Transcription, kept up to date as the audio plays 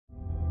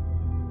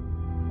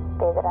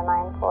Videre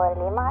 9 for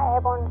Lima,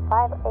 airborne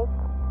 58.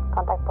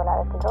 Contact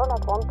Polaris Control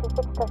at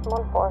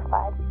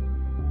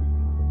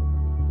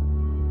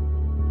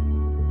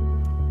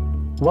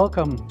 126.45.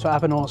 Welcome to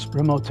Avinors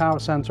Remote Tower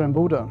Center in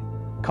Bodø,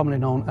 commonly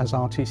known as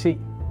RTC.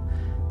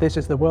 This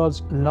is the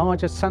world's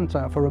largest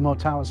center for remote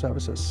tower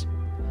services.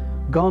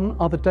 Gone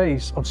are the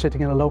days of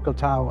sitting in a local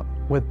tower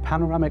with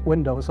panoramic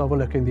windows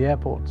overlooking the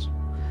airport.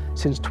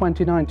 Since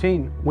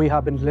 2019, we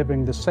have been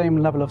delivering the same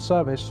level of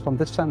service from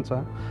this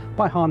center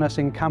by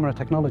harnessing camera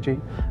technology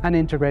and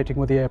integrating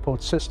with the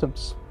airport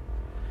systems.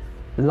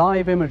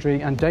 Live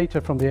imagery and data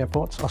from the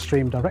airports are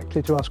streamed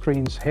directly to our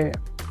screens here.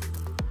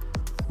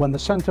 When the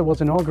center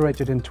was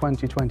inaugurated in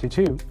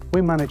 2022,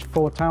 we managed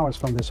 4 towers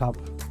from this hub.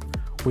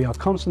 We are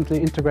constantly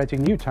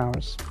integrating new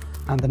towers,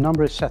 and the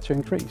number is set to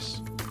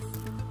increase.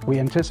 We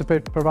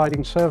anticipate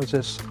providing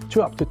services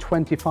to up to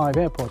 25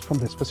 airports from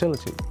this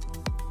facility.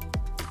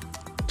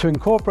 To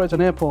incorporate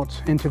an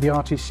airport into the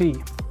RTC,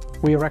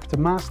 we erect a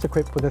mast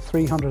equipped with a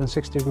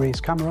 360-degree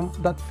camera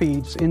that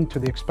feeds into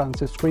the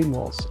expansive screen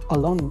walls,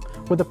 along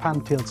with a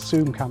pan-tilt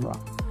zoom camera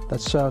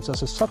that serves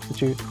as a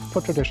substitute for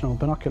traditional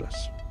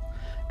binoculars.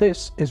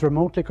 This is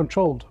remotely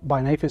controlled by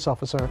an AFIS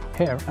officer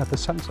here at the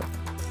center.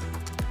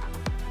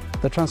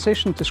 The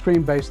transition to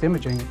screen-based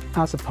imaging,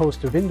 as opposed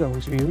to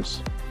Windows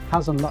views,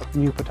 has unlocked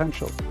new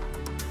potential.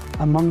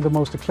 Among the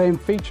most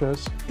acclaimed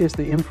features is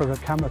the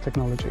infrared camera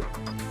technology,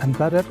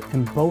 embedded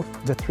in both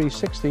the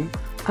 360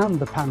 and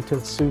the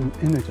pan-tilt zoom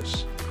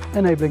images,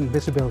 enabling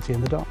visibility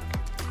in the dark.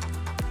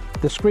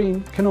 The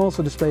screen can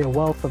also display a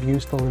wealth of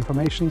useful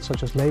information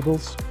such as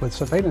labels with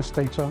surveillance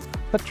data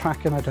that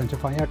track and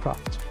identify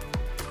aircraft.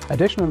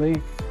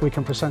 Additionally, we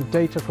can present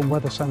data from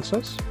weather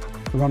sensors,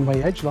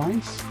 runway edge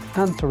lines,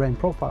 and terrain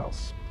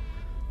profiles.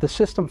 The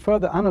system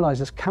further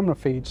analyzes camera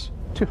feeds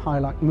to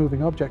highlight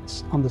moving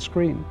objects on the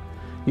screen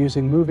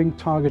using moving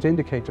target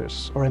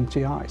indicators, or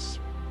MTIs.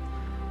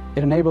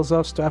 It enables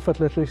us to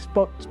effortlessly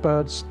spot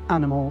birds,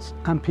 animals,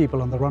 and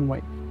people on the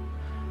runway.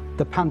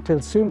 The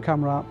pan-tilt zoom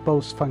camera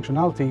boasts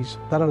functionalities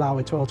that allow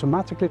it to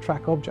automatically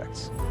track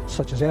objects,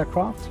 such as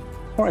aircraft,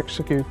 or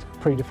execute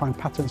predefined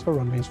patterns for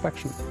runway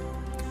inspection.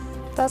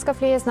 Da skal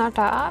flyet snart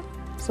ta av,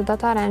 så da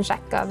tar jeg en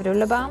sjekk av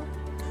rullebanen.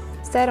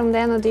 Ser om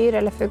det er noe dyr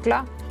eller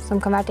fugler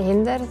som kan være til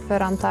hinder før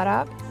han tar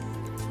av.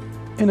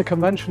 In a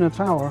conventional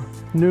tower,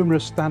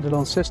 numerous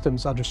standalone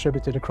systems are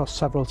distributed across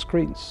several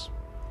screens.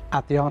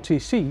 At the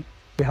RTC,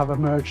 we have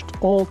merged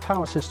all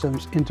tower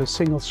systems into a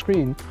single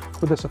screen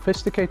with a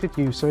sophisticated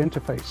user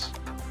interface.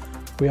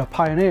 We are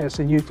pioneers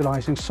in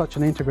utilizing such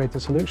an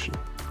integrated solution.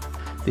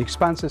 The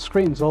expansive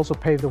screens also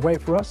pave the way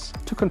for us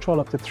to control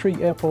up to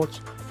 3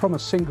 airports from a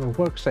single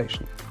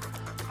workstation,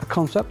 a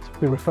concept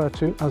we refer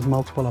to as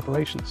multiple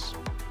operations.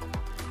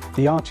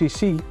 The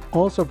RTC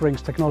also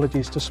brings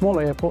technologies to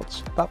smaller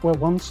airports that were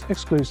once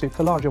exclusive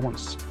to larger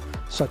ones,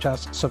 such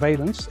as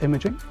surveillance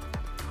imaging,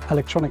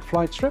 electronic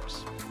flight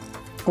strips,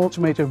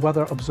 automated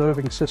weather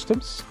observing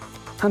systems,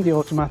 and the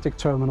Automatic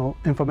Terminal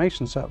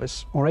Information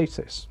Service, or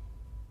ATIS.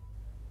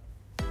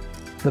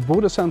 The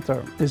Bodø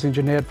Center is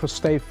engineered for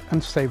safe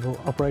and stable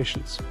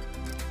operations,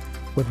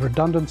 with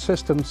redundant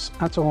systems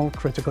at all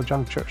critical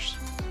junctures.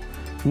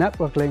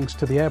 Network links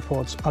to the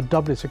airports are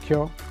doubly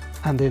secure,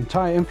 and the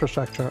entire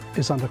infrastructure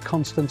is under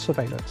constant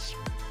surveillance.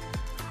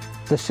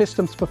 The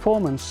system's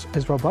performance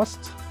is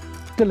robust,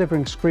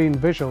 delivering screen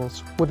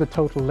visuals with a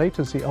total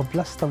latency of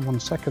less than 1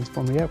 second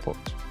from the airport.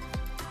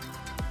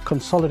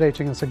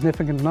 Consolidating a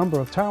significant number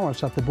of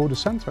towers at the Bodø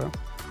Center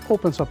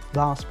opens up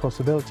vast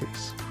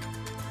possibilities.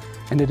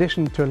 In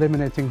addition to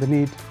eliminating the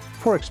need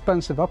for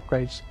expensive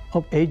upgrades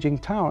of aging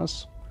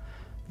towers,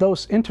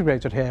 those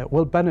integrated here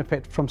will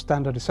benefit from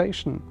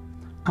standardization,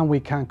 and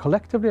we can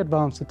collectively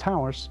advance the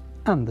towers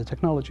and the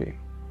technology.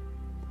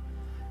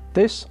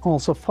 This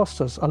also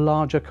fosters a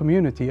larger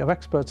community of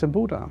experts in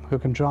Bodø who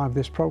can drive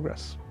this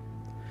progress.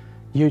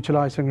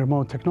 Utilizing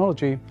remote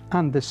technology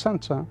and this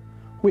center,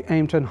 we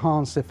aim to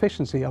enhance the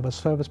efficiency of our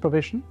service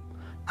provision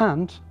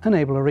and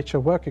enable a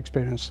richer work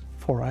experience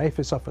for our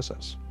AFIS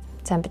officers.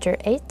 Temperature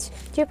 8,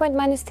 dew point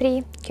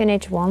 -3,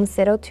 QNH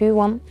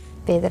 1021.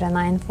 Videre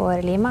 9 for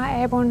Lima,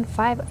 airborne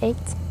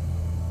 58.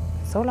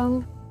 So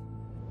long.